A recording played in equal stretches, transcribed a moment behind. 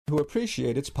who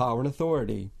appreciate its power and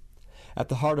authority. At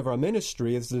the heart of our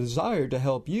ministry is the desire to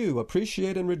help you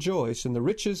appreciate and rejoice in the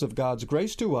riches of God's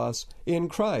grace to us in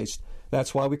Christ.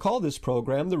 That's why we call this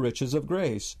program The Riches of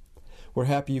Grace. We're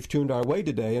happy you've tuned our way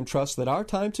today and trust that our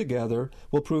time together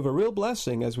will prove a real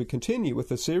blessing as we continue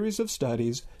with a series of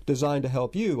studies designed to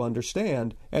help you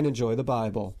understand and enjoy the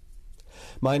Bible.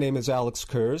 My name is Alex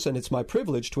Kurz, and it's my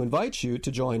privilege to invite you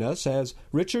to join us as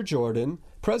Richard Jordan,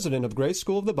 president of Grace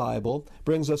School of the Bible,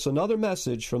 brings us another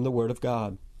message from the Word of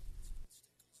God.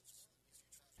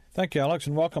 Thank you, Alex,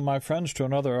 and welcome, my friends, to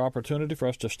another opportunity for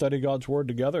us to study God's Word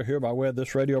together here by way of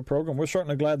this radio program. We're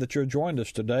certainly glad that you've joined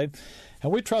us today,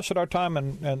 and we trust that our time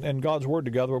in God's Word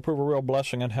together will prove a real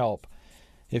blessing and help.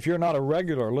 If you're not a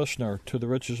regular listener to the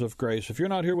Riches of Grace, if you're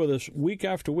not here with us week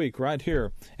after week right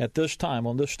here at this time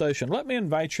on this station, let me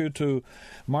invite you to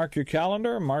mark your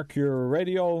calendar, mark your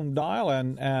radio dial,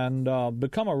 and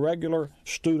become a regular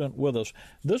student with us.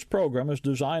 This program is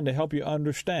designed to help you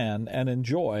understand and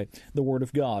enjoy the Word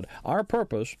of God. Our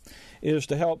purpose is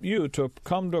to help you to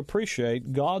come to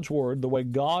appreciate God's Word the way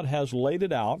God has laid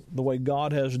it out, the way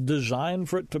God has designed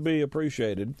for it to be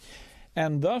appreciated,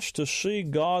 and thus to see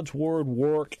God's Word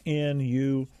work in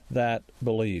you that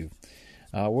believe.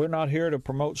 We're not here to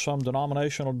promote some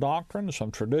denominational doctrine, some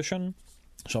tradition,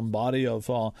 some body of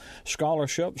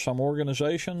scholarship, some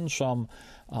organization, some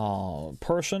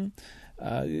person,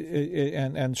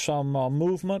 and some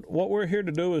movement. What we're here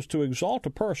to do is to exalt a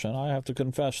person, I have to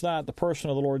confess that, the person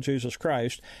of the Lord Jesus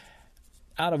Christ,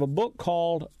 out of a book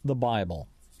called the Bible.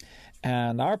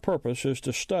 And our purpose is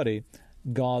to study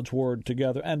God's Word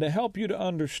together and to help you to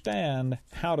understand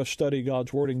how to study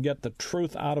God's Word and get the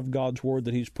truth out of God's Word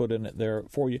that He's put in it there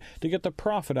for you, to get the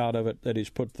profit out of it that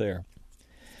He's put there.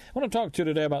 I want to talk to you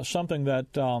today about something that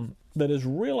is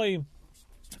really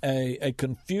a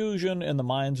confusion in the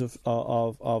minds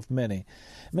of many.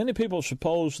 Many people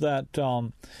suppose that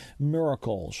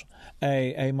miracles,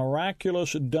 a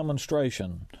miraculous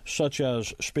demonstration, such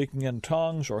as speaking in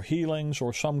tongues or healings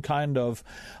or some kind of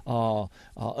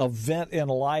event in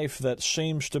life that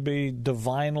seems to be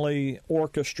divinely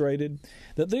orchestrated,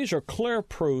 that these are clear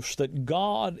proofs that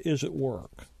God is at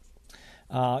work.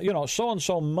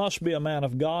 So-and-so must be a man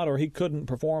of God or he couldn't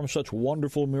perform such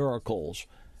wonderful miracles.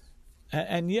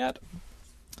 And yet,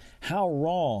 how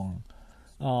wrong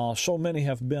so many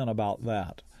have been about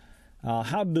that.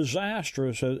 How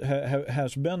disastrous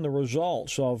has been the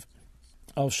results of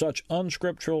such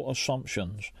unscriptural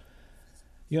assumptions.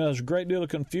 There's a great deal of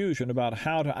confusion about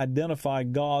how to identify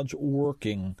God's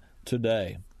working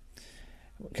today.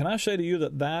 Can I say to you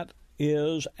that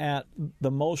is, at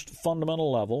the most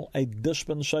fundamental level, a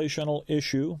dispensational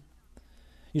issue?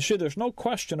 You see, there's no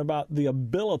question about the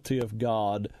ability of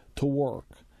God to work.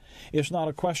 It's not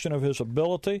a question of His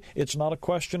ability. It's not a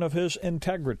question of His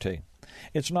integrity.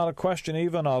 It's not a question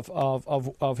even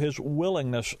of His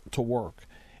willingness to work.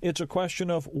 It's a question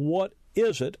of what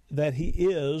is it that He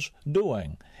is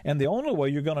doing. And the only way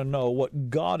you're going to know what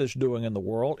God is doing in the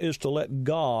world is to let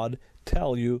God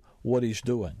tell you what He's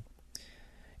doing.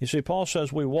 You see, Paul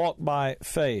says we walk by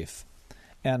faith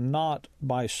and not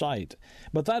by sight.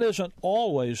 But that isn't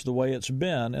always the way it's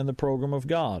been in the program of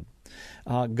God.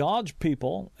 God's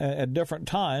people at different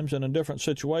times and in different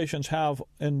situations have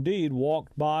indeed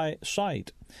walked by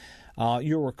sight.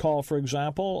 You'll recall, for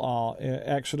example,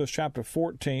 Exodus chapter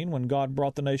 14, when God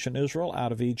brought the nation Israel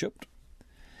out of Egypt.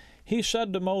 He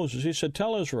said to Moses, he said,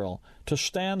 "Tell Israel to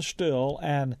stand still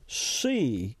and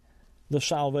see the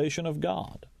salvation of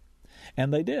God."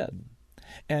 And they did.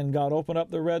 And God opened up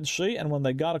the Red Sea, and when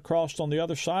they got across on the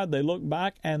other side, they looked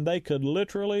back, and they could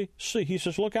literally see. He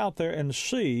says, look out there and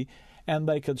see, and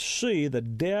they could see the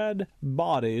dead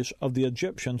bodies of the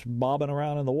Egyptians bobbing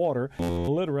around in the water,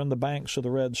 littering the banks of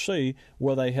the Red Sea,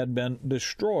 where they had been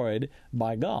destroyed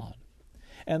by God.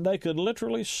 And they could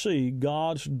literally see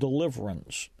God's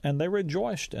deliverance, and they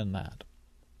rejoiced in that.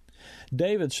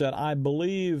 David said, "I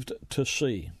believed to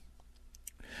see."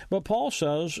 But Paul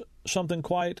says something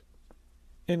quite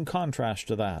in contrast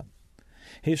to that.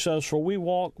 He says, "For we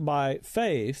walk by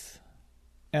faith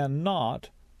and not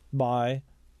by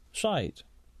sight."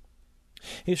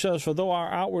 He says, "For though our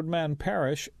outward man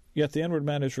perish, yet the inward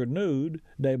man is renewed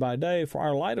day by day. For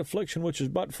our light affliction, which is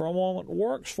but for a moment,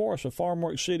 works for us a far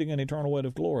more exceeding and eternal weight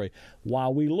of glory.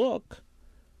 While we look,"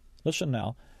 listen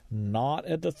now, "not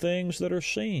at the things that are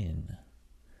seen,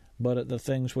 but at the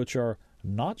things which are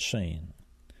not seen.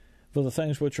 For the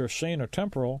things which are seen are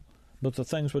temporal, but the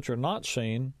things which are not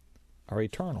seen are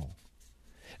eternal."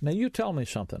 Now you tell me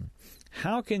something.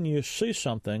 How can you see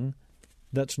something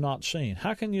that's not seen?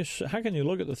 How can you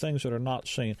look at the things that are not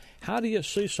seen? How do you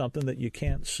see something that you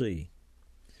can't see?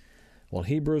 Well,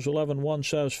 Hebrews 11:1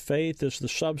 says, faith is the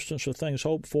substance of things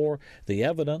hoped for, the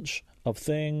evidence of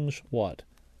things, what?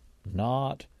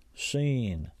 Not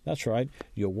seen. That's right.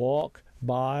 You walk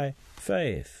by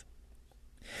faith.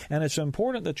 And it's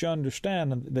important that you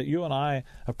understand and that you and I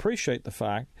appreciate the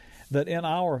fact that in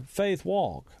our faith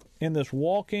walk, in this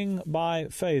walking by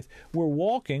faith, we're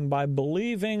walking by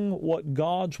believing what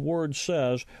God's Word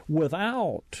says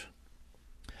without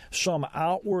some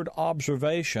outward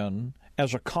observation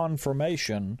as a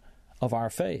confirmation of our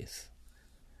faith.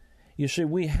 You see,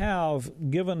 we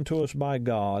have given to us by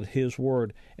God His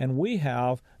Word, and we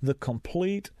have the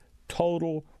complete,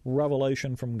 total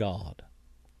revelation from God.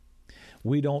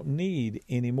 We don't need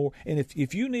any more. And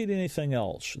if you need anything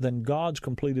else than God's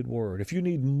completed Word, if you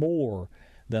need more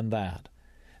than that,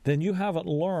 then you haven't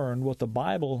learned what the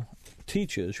Bible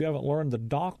teaches. You haven't learned the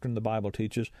doctrine the Bible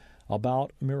teaches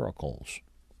about miracles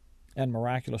and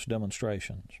miraculous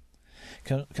demonstrations.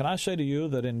 Can I say to you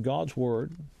that in God's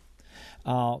Word,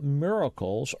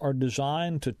 miracles are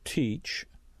designed to teach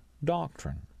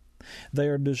doctrine. They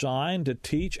are designed to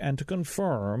teach and to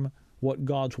confirm what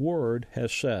God's Word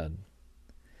has said.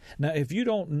 Now, if you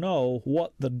don't know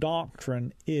what the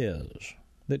doctrine is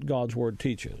that God's Word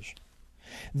teaches,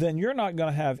 then you're not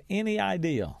going to have any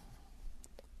idea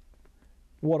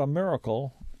what a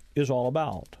miracle is all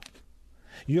about.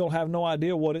 You'll have no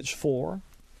idea what it's for,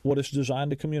 what it's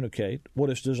designed to communicate, what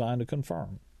it's designed to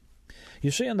confirm. You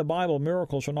see, in the Bible,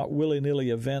 miracles are not willy-nilly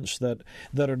events that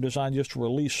are designed just to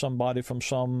release somebody from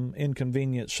some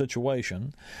inconvenient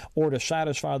situation or to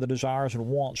satisfy the desires and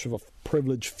wants of a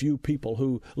privileged few people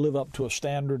who live up to a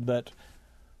standard that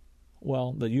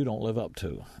you don't live up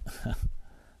to.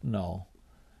 No.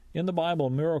 In the Bible,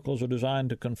 miracles are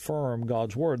designed to confirm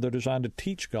God's Word. They're designed to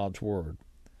teach God's Word.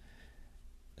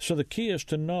 So the key is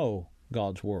to know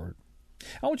God's Word.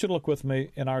 I want you to look with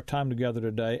me in our time together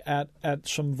today at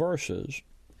some verses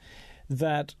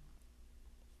that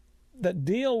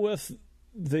deal with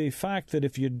the fact that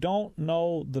if you don't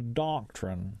know the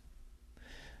doctrine,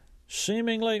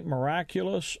 seemingly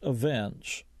miraculous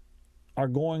events are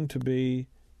going to be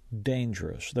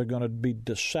dangerous. They're going to be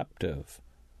deceptive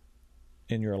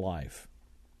in your life.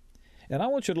 And I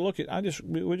want you to look at,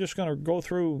 we're just going to go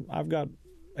through, I've got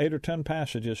 8 or 10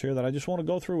 passages here that I just want to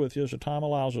go through with you as the time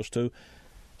allows us to,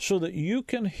 so that you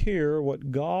can hear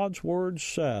what God's Word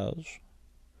says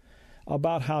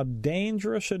about how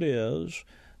dangerous it is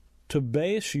to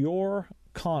base your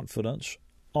confidence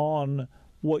on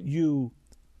what you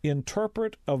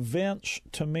interpret events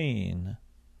to mean,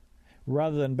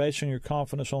 rather than basing your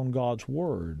confidence on God's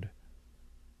Word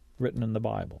written in the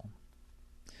Bible.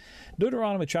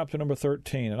 Deuteronomy chapter number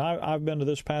 13, and I've been to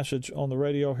this passage on the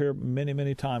radio here many,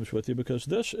 many times with you because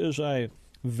this is a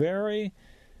very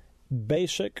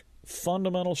basic,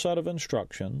 fundamental set of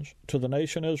instructions to the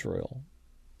nation Israel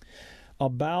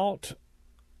about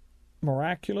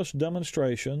miraculous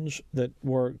demonstrations that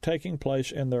were taking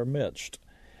place in their midst.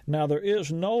 Now, there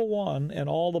is no one in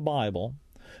all the Bible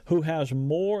who has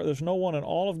more, there's no one in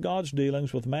all of God's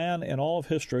dealings with man in all of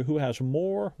history who has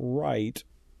more right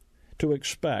to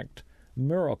expect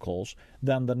miracles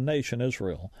than the nation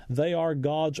Israel. They are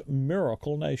God's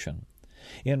miracle nation.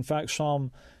 In fact,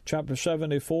 Psalm chapter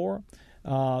 74,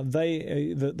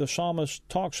 the psalmist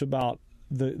talks about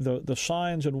the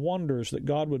signs and wonders that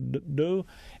God would do,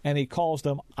 and he calls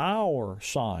them our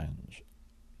signs.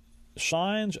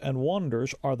 Signs and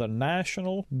wonders are the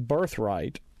national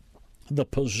birthright, the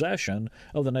possession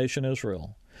of the nation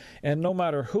Israel. And no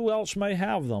matter who else may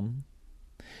have them,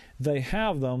 they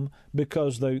have them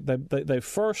because they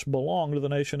first belong to the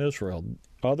nation Israel.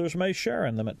 Others may share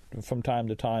in them from time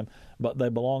to time, but they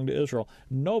belong to Israel.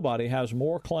 Nobody has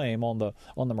more claim on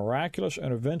the miraculous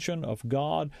intervention of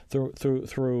God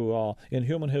through in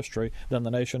human history than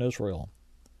the nation Israel.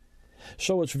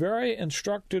 So it's very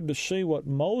instructive to see what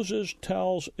Moses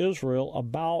tells Israel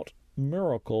about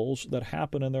miracles that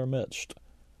happen in their midst.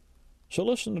 So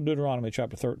listen to Deuteronomy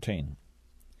chapter 13.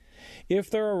 If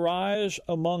there arise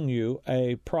among you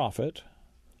a prophet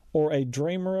or a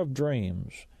dreamer of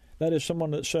dreams, that is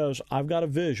someone that says, I've got a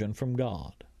vision from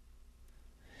God,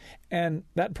 and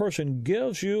that person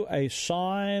gives you a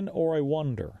sign or a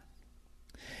wonder,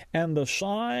 and the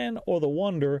sign or the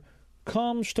wonder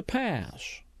comes to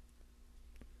pass.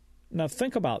 Now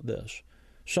think about this.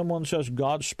 Someone says,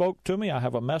 God spoke to me, I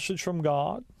have a message from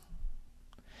God,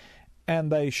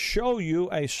 and they show you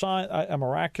a sign, a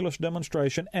miraculous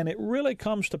demonstration, and it really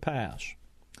comes to pass.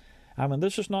 I mean,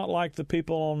 this is not like the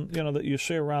people that you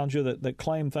see around you that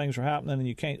claim things are happening and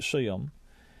you can't see them.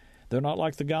 They're not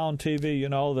like the guy on TV,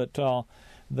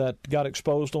 that got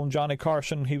exposed on Johnny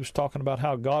Carson. He was talking about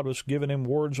how God was giving him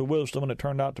words of wisdom, and it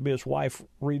turned out to be his wife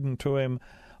reading to him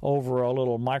over a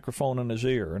little microphone in his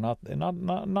ear. Not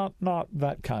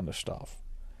that kind of stuff.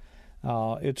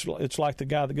 It's like the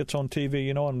guy that gets on TV,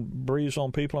 and breathes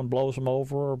on people and blows them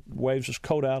over, or waves his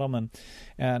coat at them,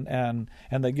 and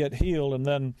they get healed, and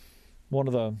then one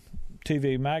of the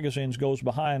TV magazines goes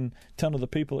behind 10 of the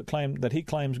people that he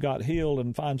claims got healed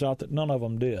and finds out that none of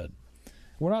them did.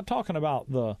 We're not talking about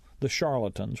the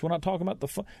charlatans. We're not talking about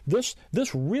this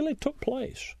really took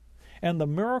place. And the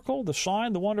miracle, the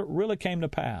sign, the wonder really came to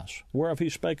pass, whereof he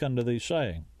spake unto thee,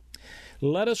 saying,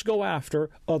 Let us go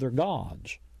after other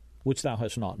gods, which thou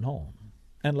hast not known,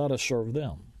 and let us serve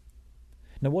them.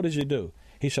 Now what does he do?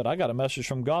 He said, I got a message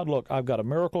from God. Look, I've got a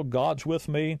miracle. God's with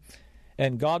me,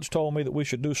 and God's told me that we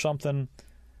should do something.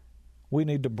 We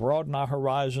need to broaden our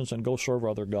horizons and go serve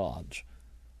other gods.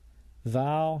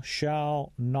 Thou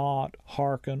shalt not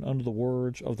hearken unto the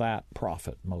words of that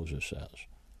prophet, Moses says.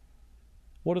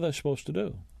 What are they supposed to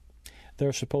do?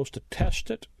 They're supposed to test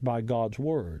it by God's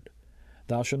word.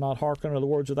 Thou shalt not hearken unto the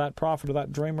words of that prophet or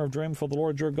that dreamer of dreams, for the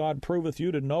Lord your God proveth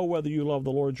you to know whether you love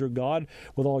the Lord your God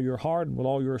with all your heart and with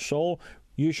all your soul.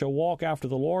 You shall walk after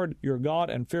the Lord your God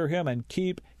and fear him and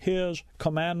keep his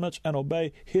commandments and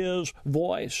obey his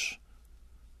voice.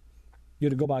 You're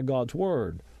to go by God's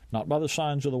word. Not by the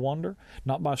signs of the wonder,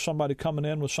 not by somebody coming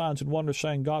in with signs and wonders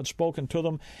saying God's spoken to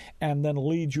them and then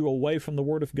lead you away from the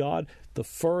Word of God. The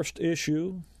first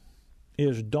issue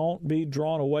is don't be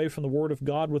drawn away from the Word of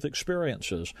God with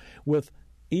experiences, with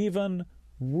even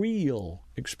real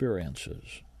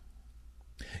experiences.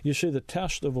 You see, the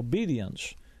test of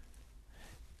obedience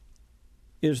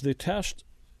is the test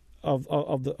of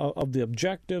the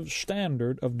objective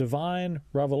standard of divine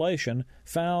revelation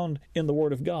found in the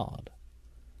Word of God,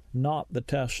 not the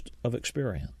test of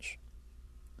experience.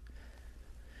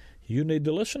 You need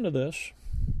to listen to this.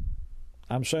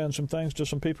 I'm saying some things to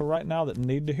some people right now that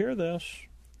need to hear this.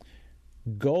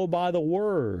 Go by the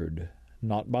word,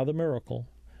 not by the miracle.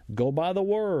 Go by the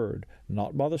word,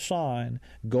 not by the sign.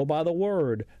 Go by the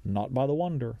word, not by the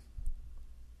wonder.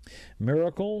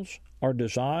 Miracles are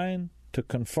designed to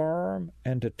confirm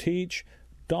and to teach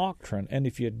doctrine. And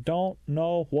if you don't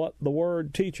know what the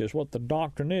word teaches, what the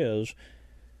doctrine is,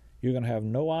 you're going to have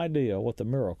no idea what the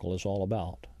miracle is all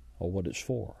about or what it's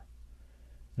for.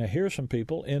 Now, here's some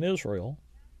people in Israel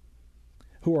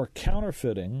who are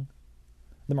counterfeiting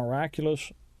the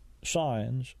miraculous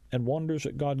signs and wonders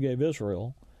that God gave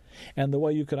Israel, and the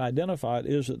way you could identify it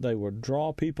is that they would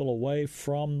draw people away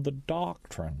from the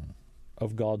doctrine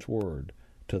of God's Word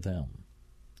to them.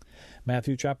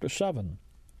 Matthew chapter 7,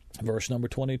 verse number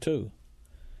 22.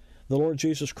 The Lord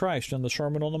Jesus Christ in the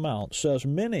Sermon on the Mount says,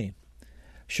 Many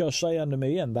shall say unto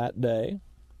me in that day,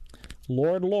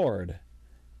 Lord, Lord,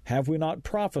 have we not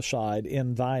prophesied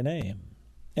in thy name?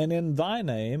 And in thy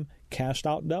name cast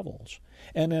out devils?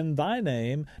 And in thy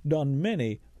name done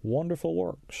many wonderful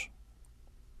works?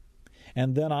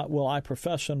 And then will I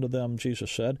profess unto them,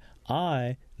 Jesus said,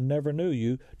 I never knew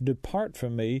you. Depart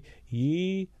from me,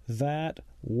 ye that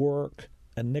work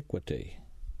iniquity.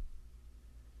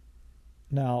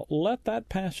 Now, let that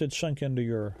passage sink into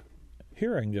your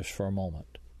hearing just for a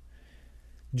moment.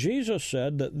 Jesus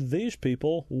said that these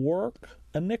people work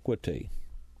iniquity.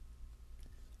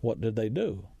 What did they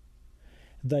do?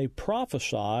 They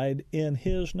prophesied in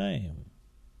his name.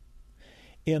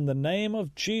 In the name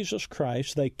of Jesus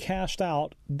Christ, they cast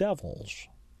out devils.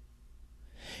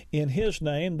 In his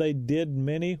name, they did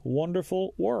many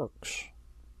wonderful works.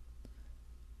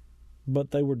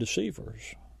 But they were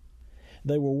deceivers.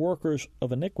 They were workers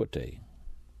of iniquity.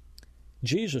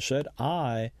 Jesus said,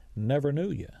 I never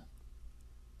knew you.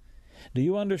 Do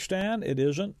you understand? It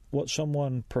isn't what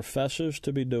someone professes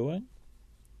to be doing.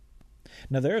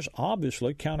 Now, there's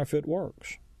obviously counterfeit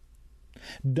works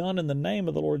done in the name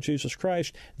of the Lord Jesus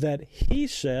Christ that he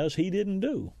says he didn't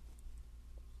do.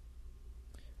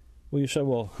 Well, you say,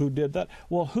 well, who did that?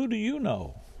 Well, who do you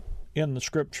know in the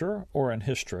Scripture or in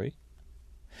history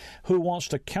who wants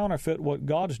to counterfeit what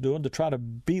God's doing to try to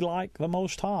be like the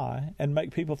Most High and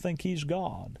make people think he's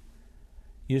God?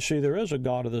 You see, there is a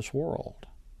God of this world,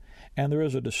 and there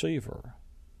is a deceiver.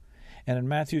 And in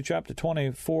Matthew chapter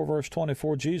 24, verse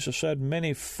 24, Jesus said,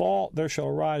 there shall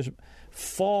arise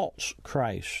false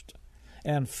Christ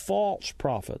and false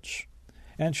prophets,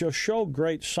 and shall show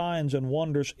great signs and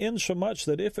wonders, insomuch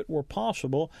that if it were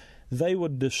possible, they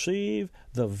would deceive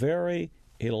the very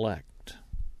elect.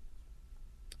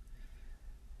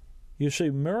 You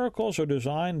see, miracles are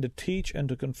designed to teach and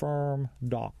to confirm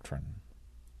doctrine.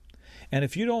 And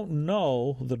if you don't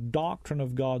know the doctrine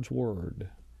of God's Word,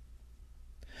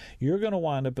 you're going to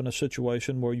wind up in a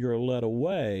situation where you're led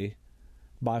away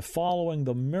by following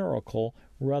the miracle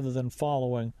rather than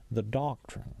following the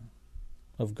doctrine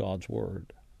of God's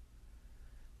Word.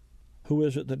 Who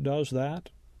is it that does that?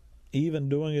 Even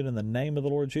doing it in the name of the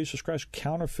Lord Jesus Christ,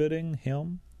 counterfeiting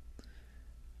Him?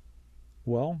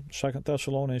 Well, 2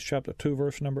 Thessalonians chapter 2,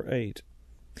 verse number 8,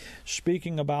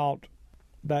 speaking about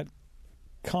that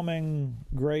coming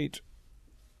great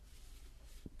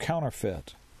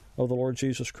counterfeit of the Lord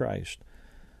Jesus Christ,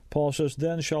 Paul says,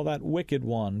 "Then shall that wicked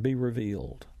one be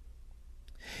revealed,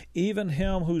 even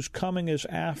him whose coming is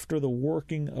after the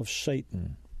working of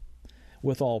Satan,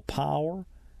 with all power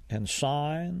and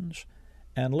signs,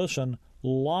 and," listen,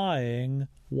 "lying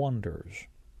wonders."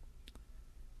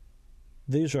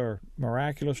 These are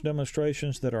miraculous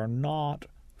demonstrations that are not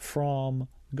from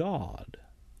God.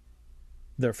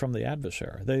 They're from the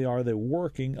adversary. They are the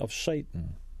working of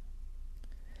Satan.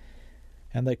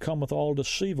 And they come with all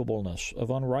deceivableness of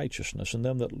unrighteousness in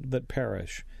them that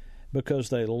perish, because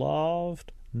they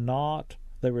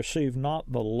received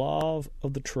not the love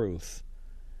of the truth,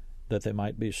 that they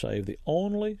might be saved. The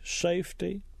only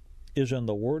safety is in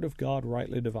the Word of God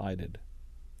rightly divided.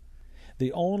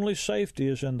 The only safety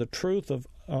is in the truth of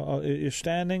is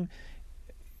standing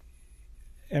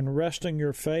and resting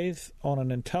your faith on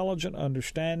an intelligent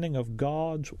understanding of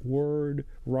God's Word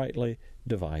rightly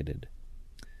divided.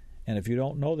 And if you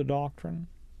don't know the doctrine,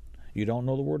 you don't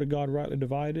know the Word of God rightly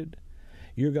divided,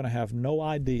 you're going to have no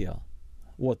idea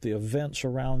what the events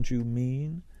around you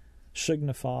mean,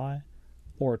 signify,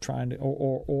 or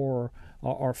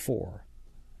are for.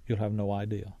 You'll have no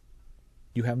idea.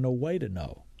 You have no way to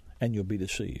know, and you'll be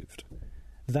deceived.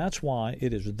 That's why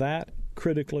it is that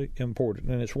critically important,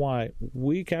 and it's why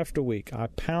week after week I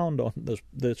pound on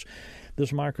this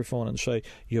microphone and say,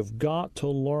 you've got to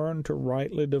learn to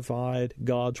rightly divide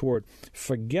God's Word.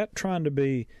 Forget trying to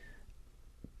be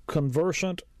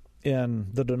conversant in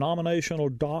the denominational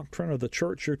doctrine of the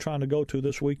church you're trying to go to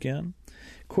this weekend.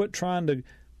 Quit trying to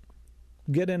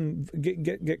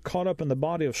get caught up in the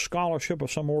body of scholarship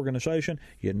of some organization.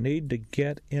 You need to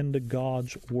get into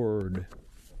God's Word.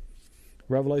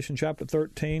 Revelation chapter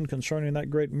 13, concerning that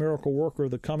great miracle worker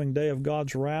of the coming day of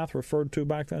God's wrath, referred to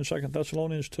back then in 2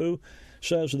 Thessalonians 2,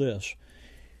 says this: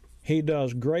 He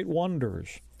does great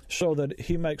wonders, so that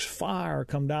He makes fire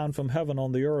come down from heaven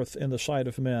on the earth in the sight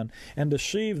of men, and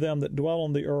deceive them that dwell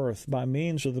on the earth by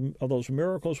means of those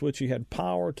miracles which He had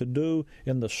power to do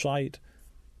in the sight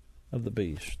of the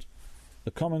beast.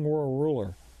 The coming world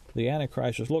ruler, the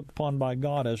Antichrist, is looked upon by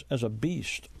God as a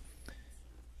beast.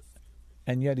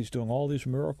 And yet He's doing all these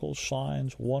miracles,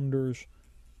 signs, wonders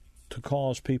to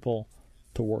cause people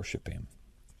to worship Him.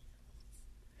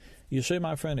 You see,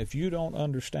 my friend, if you don't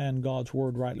understand God's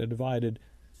Word rightly divided,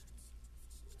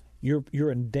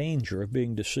 you're in danger of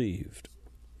being deceived.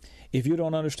 If you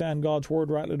don't understand God's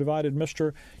Word rightly divided,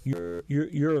 mister, you're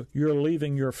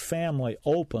leaving your family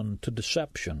open to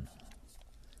deception.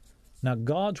 Now,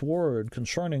 God's Word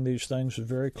concerning these things is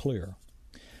very clear.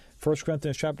 1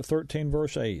 Corinthians chapter 13,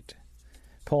 verse 8.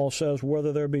 Paul says,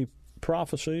 whether there be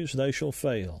prophecies, they shall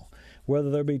fail.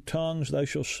 Whether there be tongues, they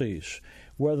shall cease.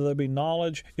 Whether there be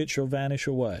knowledge, it shall vanish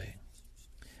away.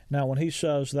 Now, when he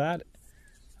says that,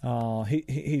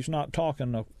 he's not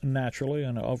talking naturally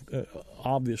and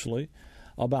obviously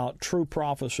about true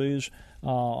prophecies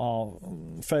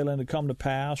failing to come to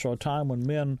pass, or a time when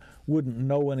men wouldn't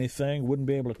know anything, wouldn't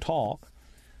be able to talk.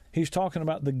 He's talking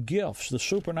about the gifts, the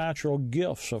supernatural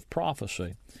gifts of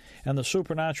prophecy, and the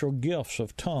supernatural gifts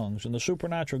of tongues, and the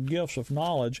supernatural gifts of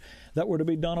knowledge that were to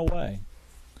be done away.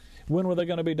 When were they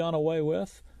going to be done away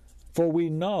with? For we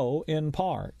know in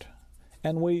part,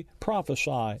 and we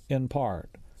prophesy in part.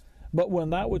 But when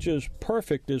that which is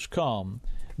perfect is come,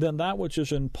 then that which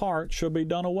is in part shall be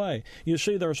done away. You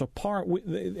see, there was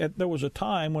a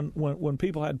time when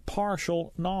people had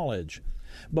partial knowledge.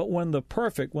 But when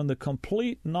the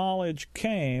complete knowledge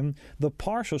came, the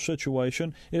partial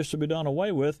situation is to be done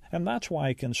away with, and that's why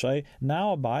he can say,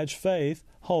 now abides faith,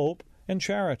 hope, and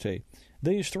charity.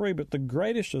 These three, but the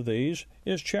greatest of these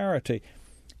is charity.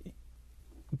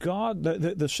 God,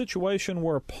 the situation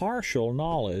where partial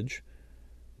knowledge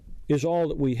is all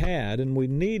that we had, and we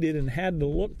needed and had to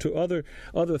look to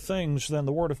other things than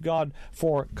the Word of God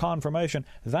for confirmation,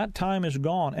 that time is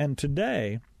gone. And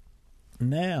today,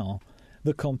 now,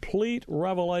 the complete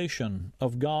revelation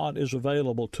of God is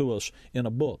available to us in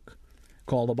a book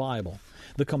called the Bible.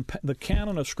 The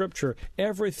canon of Scripture,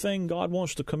 everything God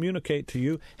wants to communicate to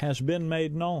you has been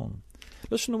made known.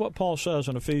 Listen to what Paul says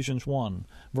in Ephesians 1,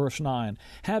 verse 9.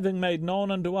 Having made known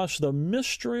unto us the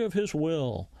mystery of His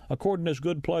will, according to His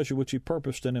good pleasure which He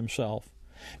purposed in Himself,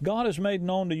 God has made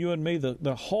known to you and me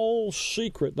the whole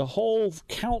secret, the whole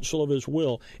counsel of His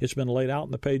will. It's been laid out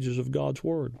in the pages of God's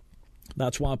Word.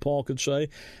 That's why Paul could say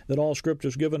that all Scripture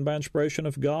is given by inspiration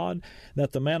of God,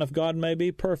 that the man of God may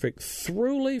be perfect,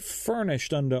 thoroughly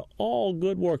furnished unto all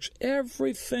good works.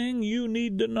 Everything you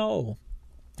need to know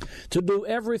to do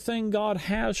everything God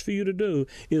has for you to do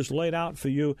is laid out for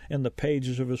you in the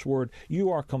pages of His Word. You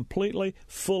are completely,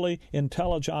 fully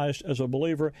intelligized as a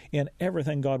believer in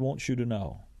everything God wants you to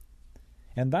know.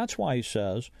 And that's why He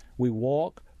says we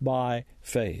walk by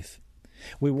faith.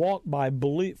 We walk by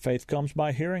belief. Faith comes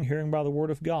by hearing, hearing by the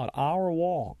Word of God. Our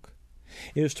walk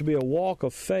is to be a walk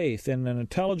of faith in an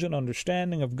intelligent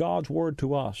understanding of God's Word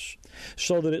to us,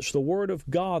 so that it's the Word of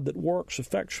God that works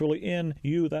effectually in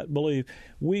you that believe.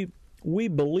 We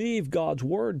believe God's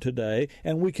Word today,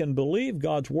 and we can believe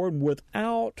God's Word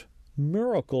without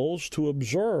miracles to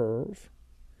observe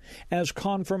as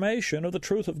confirmation of the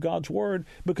truth of God's Word,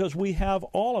 because we have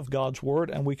all of God's Word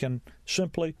and we can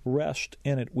simply rest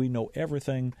in it. We know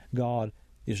everything God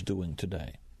is doing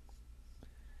today.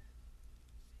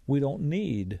 We don't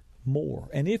need more.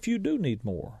 And if you do need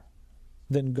more,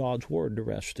 then God's Word to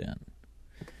rest in.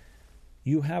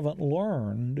 You haven't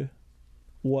learned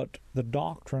what the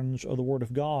doctrines of the Word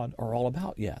of God are all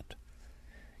about yet.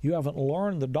 You haven't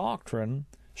learned the doctrine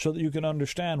so that you can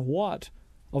understand what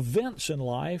events in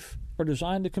life are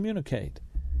designed to communicate.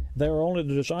 They are only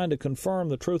designed to confirm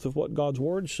the truth of what God's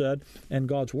Word said, and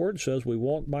God's Word says we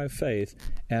walk by faith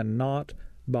and not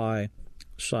by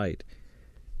sight.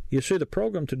 You see, the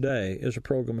program today is a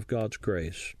program of God's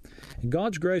grace. And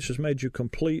God's grace has made you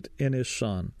complete in His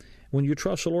Son. When you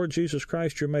trust the Lord Jesus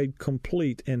Christ, you're made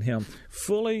complete in Him,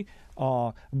 fully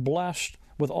blessed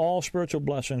with all spiritual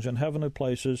blessings in heavenly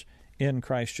places in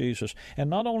Christ Jesus. And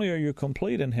not only are you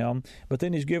complete in Him, but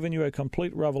then He's given you a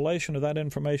complete revelation of that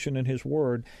information in His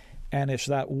Word, and it's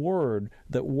that Word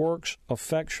that works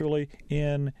effectually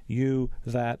in you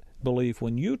that believe.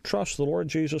 When you trust the Lord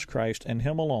Jesus Christ and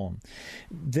Him alone,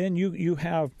 then you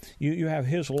have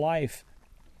His life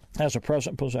as a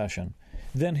present possession.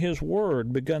 Then His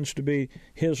Word begins to be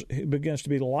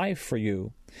life for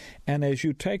you. And as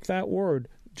you take that Word,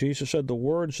 Jesus said, the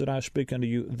words that I speak unto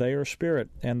you, they are spirit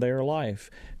and they are life.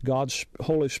 God's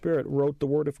Holy Spirit wrote the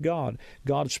Word of God.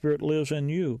 God's Spirit lives in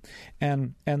you.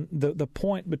 And the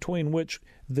point between which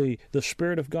the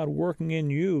Spirit of God working in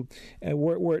you,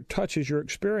 where it touches your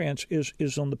experience,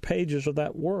 is on the pages of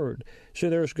that Word. See,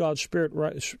 there's God's Spirit,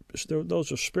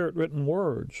 those are Spirit-written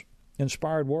words,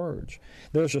 inspired words.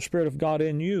 There's the Spirit of God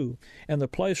in you, and the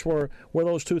place where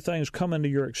those two things come into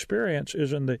your experience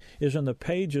is in the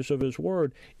pages of His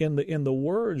Word, in the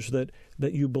words that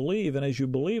you believe, and as you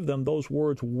believe them, those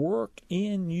words work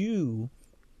in you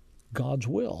God's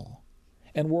will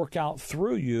and work out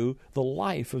through you the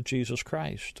life of Jesus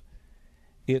Christ.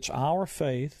 It's our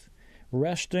faith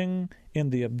resting in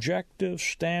the objective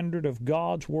standard of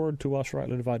God's Word to us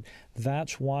rightly divided.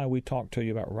 That's why we talk to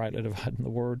you about rightly dividing the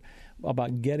Word,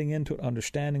 about getting into it,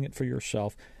 understanding it for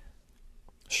yourself,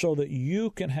 so that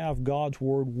you can have God's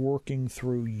Word working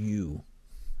through you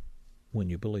when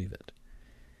you believe it.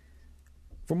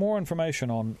 For more information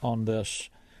on this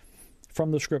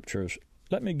from the Scriptures,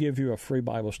 let me give you a free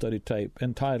Bible study tape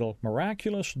entitled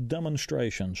Miraculous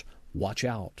Demonstrations. Watch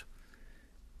out.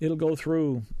 It'll go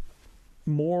through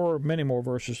many more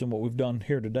verses than what we've done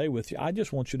here today with you. I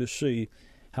just want you to see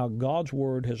how God's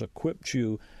Word has equipped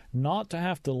you not to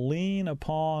have to lean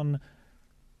upon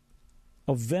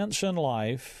events in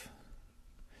life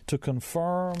to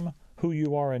confirm who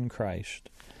you are in Christ.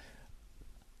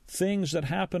 Things that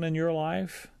happen in your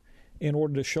life in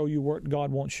order to show you what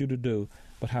God wants you to do,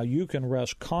 but how you can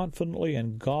rest confidently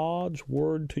in God's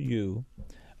Word to you,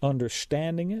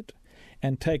 understanding it,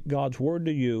 and take God's Word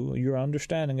to you, your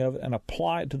understanding of it, and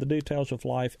apply it to the details of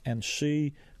life and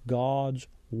see God's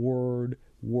Word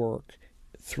work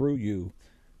through you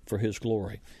for His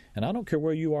glory. And I don't care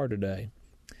where you are today,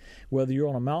 whether you're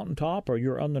on a mountaintop or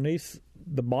you're underneath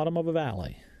the bottom of a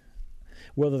valley,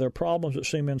 whether there are problems that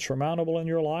seem insurmountable in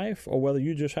your life, or whether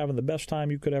you're just having the best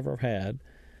time you could ever have had,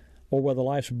 or whether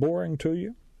life's boring to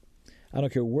you, I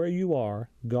don't care where you are,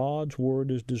 God's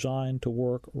Word is designed to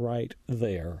work right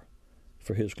there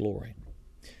for His glory.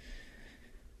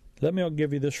 Let me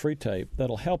give you this free tape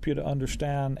that'll help you to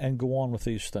understand and go on with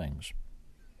these things.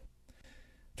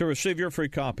 To receive your free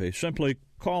copy, simply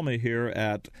call me here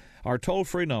at our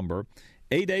toll-free number,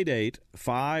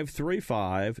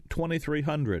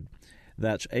 888-535-2300.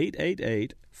 That's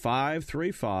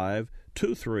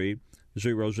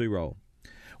 888-535-2300.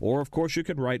 Or, of course, you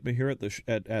can write me here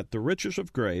at the Riches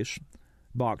of Grace,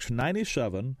 Box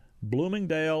 97,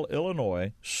 Bloomingdale,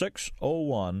 Illinois,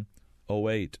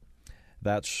 60108.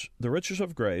 That's The Riches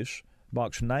of Grace,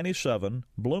 Box 97,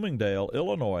 Bloomingdale,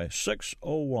 Illinois,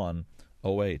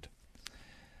 60108.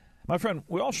 My friend,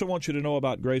 we also want you to know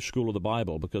about Grace School of the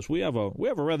Bible, because we have a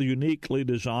rather uniquely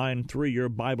designed 3-year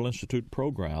Bible Institute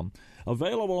program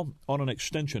available on an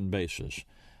extension basis.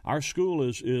 Our school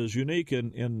is unique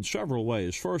in several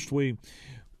ways. First, we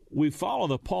follow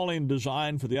the Pauline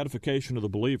design for the edification of the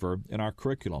believer in our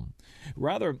curriculum.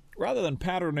 Rather than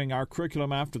patterning our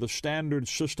curriculum after the standard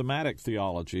systematic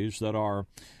theologies that are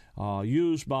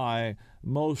used by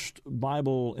most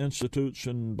Bible institutes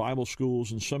and Bible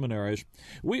schools and seminaries,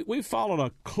 we followed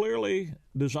a clearly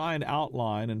designed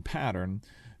outline and pattern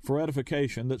for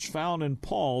edification that's found in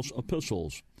Paul's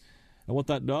epistles. And what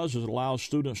that does is it allows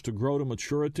students to grow to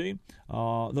maturity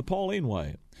the Pauline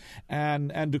way,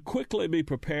 and to quickly be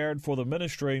prepared for the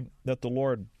ministry that the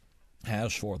Lord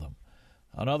has for them.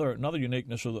 Another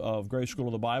uniqueness of Grace School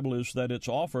of the Bible is that it's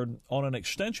offered on an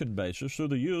extension basis through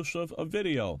the use of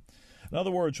video. In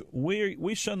other words,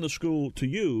 we send the school to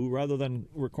you rather than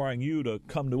requiring you to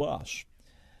come to us.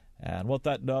 And what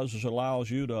that does is it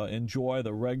allows you to enjoy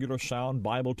the regular sound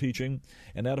Bible teaching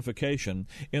and edification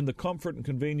in the comfort and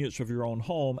convenience of your own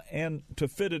home, and to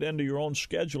fit it into your own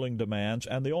scheduling demands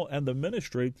and the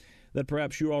ministry that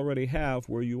perhaps you already have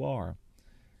where you are.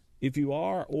 If you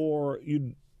are, or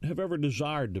you have ever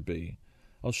desired to be,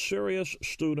 a serious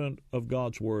student of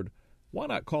God's Word, why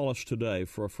not call us today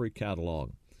for a free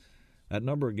catalog? That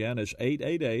number again is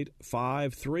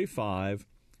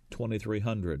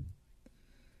 888-535-2300.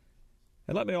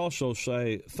 And let me also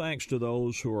say thanks to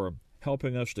those who are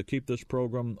helping us to keep this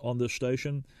program on this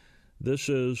station. This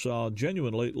is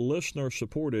genuinely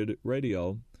listener-supported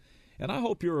radio, and I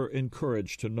hope you're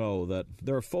encouraged to know that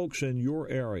there are folks in your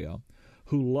area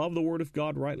who love the Word of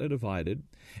God rightly divided,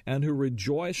 and who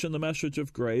rejoice in the message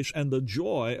of grace and the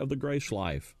joy of the grace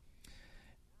life.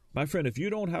 My friend, if you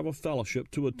don't have a fellowship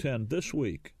to attend this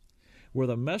week where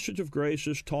the message of grace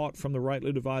is taught from the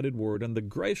rightly divided Word and the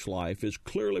grace life is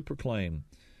clearly proclaimed,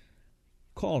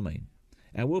 call me,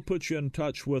 and we'll put you in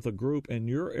touch with a group in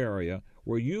your area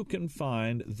where you can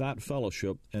find that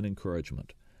fellowship and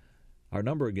encouragement. Our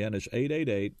number again is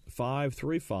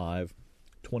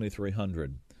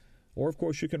 888-535-2300. Or, of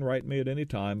course, you can write me at any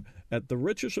time at The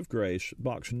Riches of Grace,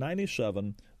 Box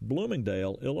 97,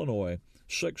 Bloomingdale, Illinois,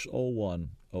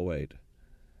 60108.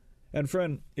 And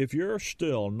friend, if you're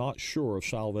still not sure of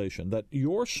salvation, that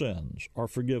your sins are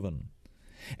forgiven,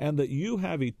 and that you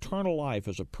have eternal life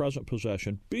as a present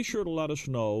possession, be sure to let us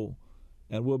know,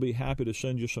 and we'll be happy to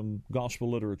send you some gospel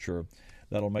literature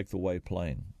that'll make the way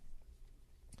plain.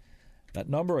 That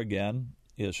number again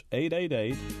is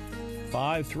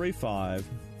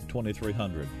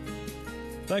 888-535-2300.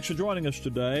 Thanks for joining us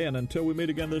today, and until we meet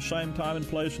again this same time and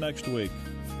place next week,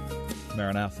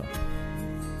 Maranatha.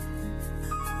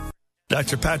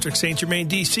 Dr. Patrick St. Germain,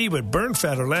 D.C. with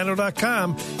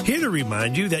BurnFatOrlando.com, here to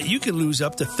remind you that you can lose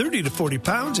up to 30 to 40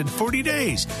 pounds in 40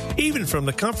 days, even from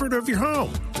the comfort of your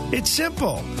home. It's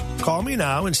simple. Call me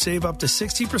now and save up to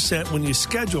 60% when you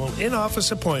schedule an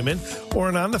in-office appointment or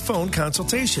an on-the-phone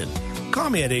consultation. Call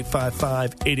me at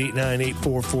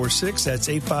 855-889-8446. That's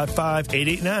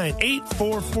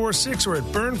 855-889-8446 or at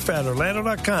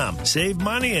BurnFatOrlando.com. Save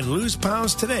money and lose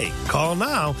pounds today. Call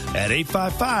now at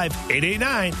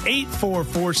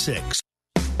 855-889-8446.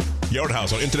 Yard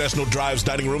House on International Drive's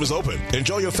dining room is open.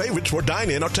 Enjoy your favorites for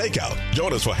dine-in or takeout.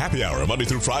 Join us for happy hour Monday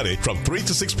through Friday from 3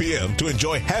 to 6 p.m. to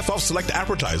enjoy half-off select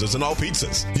appetizers and all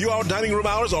pizzas. View our dining room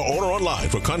hours or order online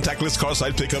for contactless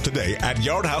carside pickup today at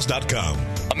yardhouse.com.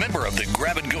 A member of the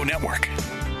Grab and Go Network.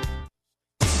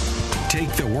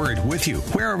 Take the Word with you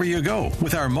wherever you go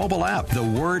with our mobile app,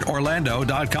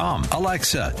 thewordorlando.com.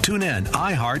 Alexa, TuneIn,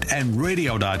 iHeart, and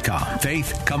radio.com.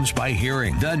 Faith comes by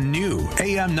hearing. The new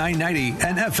AM 990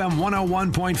 and FM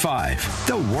 101.5.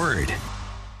 The Word.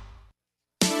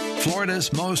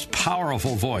 Florida's most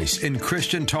powerful voice in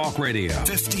Christian talk radio.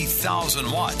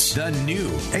 50,000 watts. The new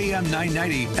AM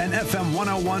 990 and FM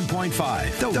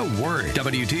 101.5. The Word.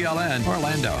 WTLN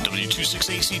Orlando.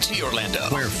 W26ACT Orlando.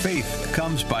 Where faith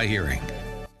comes by hearing.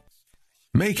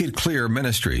 Make It Clear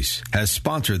Ministries has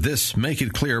sponsored this Make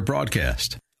It Clear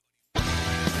broadcast.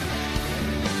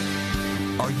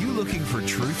 Are you looking for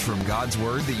truth from God's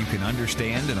Word that you can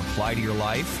understand and apply to your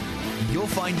life? You'll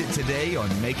find it today on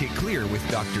Make It Clear with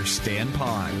Dr. Stan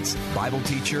Ponz, Bible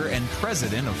teacher and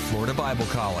president of Florida Bible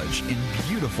College in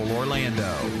beautiful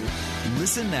Orlando.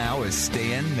 Listen now as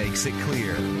Stan makes it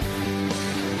clear.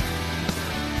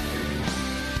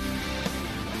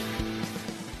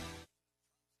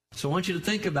 So I want you to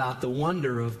think about the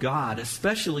wonder of God,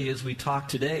 especially as we talk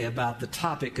today about the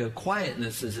topic of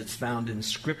quietness as it's found in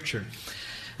Scripture.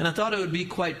 And I thought it would be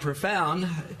quite profound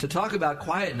to talk about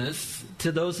quietness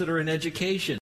to those that are in education.